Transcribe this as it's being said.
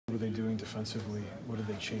they doing defensively? What did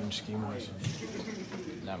they change scheme-wise?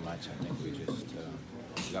 Not much. I think we just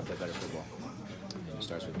we got to play better football. And it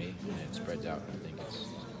starts with me, and it spreads out. I think it's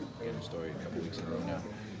getting a story a couple weeks in a row now.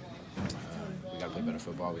 We got to play better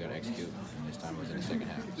football. We got to execute, and this time it was in the second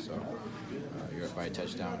half. So you're up by a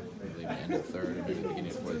touchdown, I believe at the end of the third or maybe the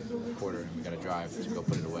beginning of the fourth quarter, and we got to drive to go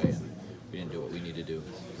put it away. And we didn't do what we need to do.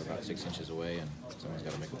 We're about 6 inches away, and someone's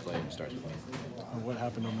got to make a play, and it starts with me. What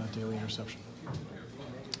happened on that daily interception?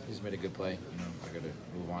 He's made a good play. I got to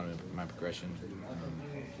move on in my progression.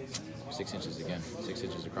 6 inches again, 6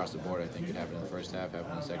 inches across the board. I think it happened in the first half,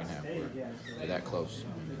 happened in the second half. We're that close.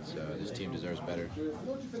 This team deserves better,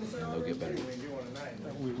 and they'll get better.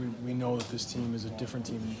 We know that this team is a different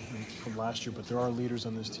team from last year, but there are leaders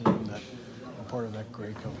on this team that are part of that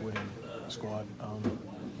Grey Cup winning squad.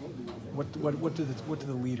 What do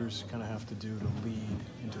the leaders kind of have to do to lead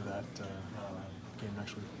into that game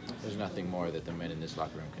next week? There's nothing more that the men in this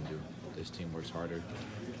locker room can do. This team works harder,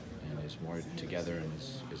 and is more together, and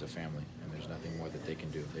is a family. And there's nothing more that they can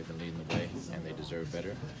do. They've been leading the way, and they deserve better,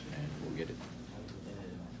 and we'll get it.